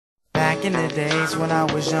Back in the days when I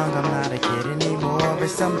was young, I'm not a kid anymore. But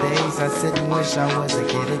some days I sit and wish I was a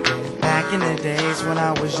kid again. Back in the days when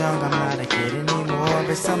I was young, I'm not a kid anymore.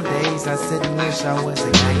 But some days I sit and wish I was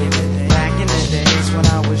a kid. Back in the days when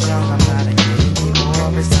I was young, I'm not a kid anymore.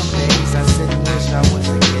 But some days I sit and wish I was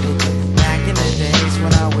a kid again. Back in the days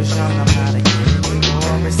when I was young, I'm not a kid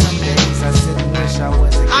anymore. But some days I sit and wish I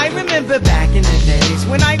was a kid. I remember back in the days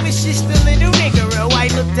when I was just a little nigger-o. I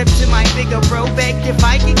looked up to my bigger bro, begged if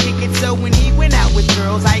I could kick it, so when he went out with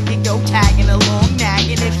girls I could go tagging along,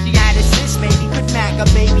 nagging. If she had a sis, maybe could mack a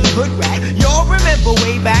baby hood rat. Y'all remember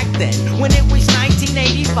way back then when it was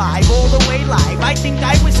 1985, all the way live. I think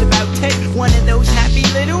I was about 10, one of those happy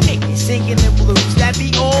little niggas singing the blues that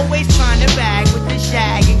be always trying to bag with the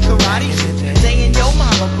shag and karate shit, saying yo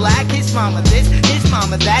mama black, his mama this, his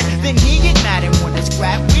mama that. Then he get mad and wanna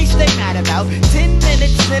scrap. We stay mad about 10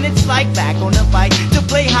 minutes, then it's like back on the bike to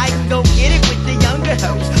play hide and go get it with the younger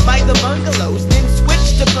hoes by the bungalows. Then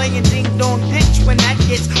switch to playing ding dong ditch when that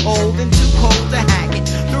gets old and too cold to hack it.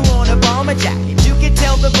 Threw on a bomber jacket. You could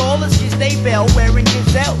tell the ballers cause they fell wearing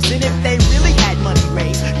gazelles. And if they really had money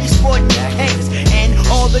raised, be sporting cakes. And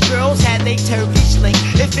all the girls had they Turkish link.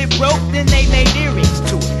 If it broke, then they made earrings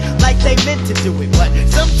to it, like they meant to do it. But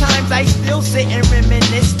sometimes I still sit and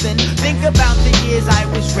reminisce and think about the years I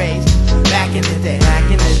was raised back in the day. Back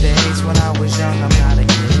in the days when I was young, I'm not a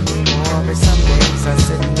kid anymore. But some days I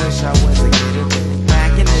sit and wish I was a kid again.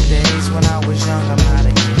 Back in the days when I was young, I'm not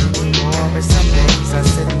a kid anymore. But some days I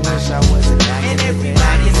sit and wish I was a kid again. And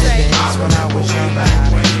everybody say, when I was young, I'm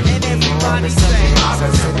not a kid and everybody anymore. say, I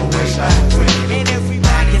sit and wish I was a kid. and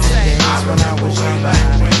everybody say, When I was young, I'm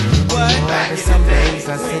not a kid anymore. But some days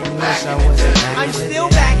I sit and wish I was a kid. I'm still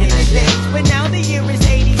back in the days, but now the year is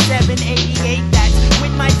 87, 88. That's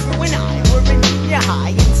when my crew and I were in junior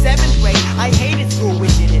high in 7th grade. I hated school,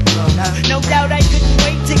 wishing it grown up. No doubt I couldn't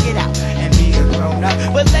wait to get out and be a grown up.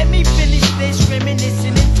 But let me finish this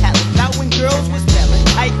reminiscing and telling about when girls was spelling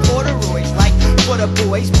tight corduroys like for the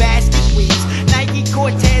boys, basket weaves, Nike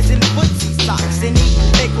Cortez and footsie socks, and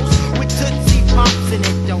eating pickles with Tootsie Pops, and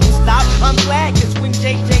it don't stop. I'm glad cause when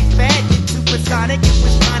JJ's bad did Supersonic, it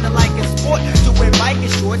was kinda like a sport to wear biker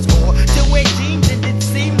shorts or to wear jeans. And it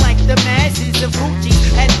seemed like the masses of hoochies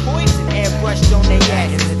had poison airbrushed on their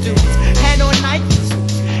asses. Dudes had on Nike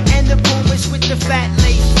suits and the Pumas with the fat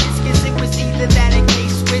laces, cause it was either that or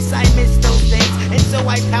K-Swiss. I miss those days, and so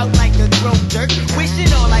I pout like a grown jerk,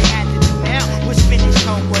 wishing all I had to do now was finish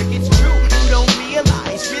homework. It's true, you don't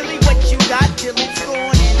realize really what you got till it's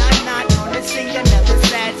gone. And I'm not gonna sing another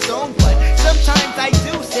sad song, but sometimes I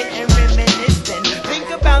do sit and reminisce and think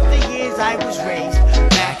about the years I was raised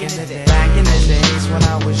back in the day. Back in the days when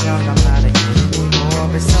I was young, I'm not a kid anymore.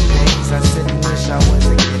 But some days I sit and wish I was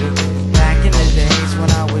a kid again. Back in the days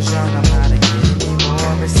when I was young, I'm not a kid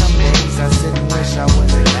anymore. But some days I sit and wish I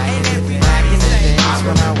was a kid again. Back in the days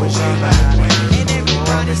when I was young, I'm not a kid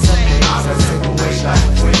anymore. But some days I sit and wish I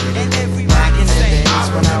was a kid again. Back in the days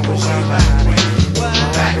when I was young, I'm not a kid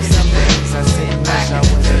anymore. But some days I sit and wish I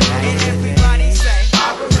was a kid again. Everybody say, I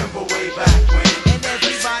remember way back when. and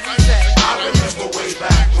everybody say, I remember way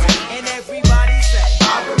back when. and everybody say,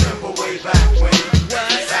 I remember way back when.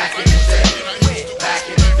 what? Back in the day. Back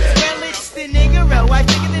in the day. Well, it's the nigger-o. I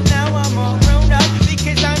figured that now I'm all grown up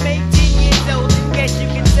because I'm 18 years old, and guess you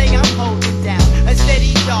can say I'm holding down a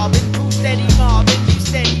steady job and proof steady mobbing, you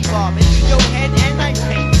steady bobbing your head, and I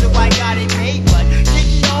paint, so I got it made. But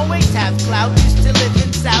didn't always have clout. Used to live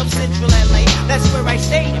in South Central LA. That's where I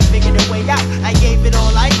stayed and figured a way out. I gave it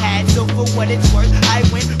all I had, so for what it's worth, I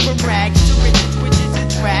went from rags to riches, which is a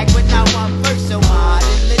drag. But now I'm first, so hard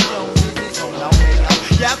in the Joneses is on our way up.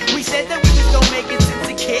 Yeah, we said that we was gonna make it since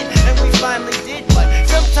a kid, and we finally did. But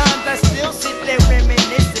sometimes I still sit there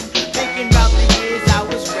reminiscing, thinking about the years I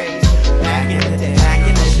was raised back in the day. Back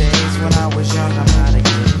in the days when I was young, I'm not a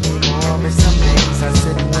kid anymore. But some days I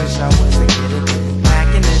sit and wish I was a kid again. Back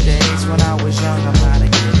in the days when I was young, I'm not a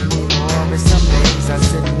kid anymore. But some days I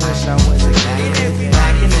sit and wish I was a kid again.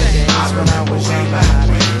 Back in the days when I was young, I'm not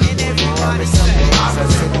a kid anymore. But some days I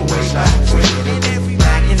sit and wish I was a kid again.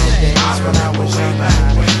 Back in the days when I was young, I'm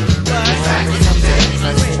not a kid anymore. But some days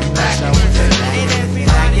I sit and wish I was a kid again.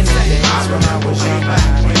 Back in the days when I was young, I'm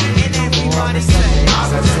not a kid anymore. But some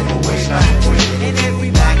days I sit and wish I was a kid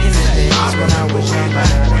again. Back in the days when I was young, I'm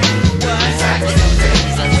not a kid anymore. But some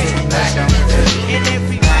days I sit and wish I was a kid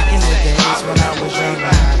again. Back in the days when I was young,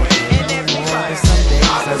 I'm not a kid anymore. But some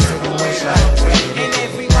days I sit and wish I was a kid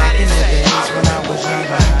again. Back in the days when I was young,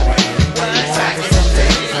 I'm not a kid anymore. But some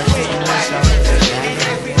days I sit and wish I was a kid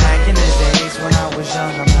again. Back in the days when I was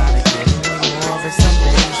young, I'm not a kid anymore. But some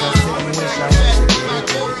days I sit and wish I was a kid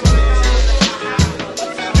again.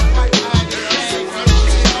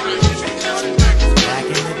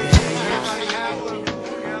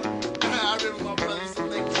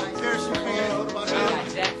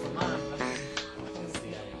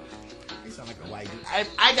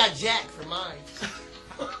 I got Jack for mine.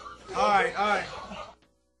 All right.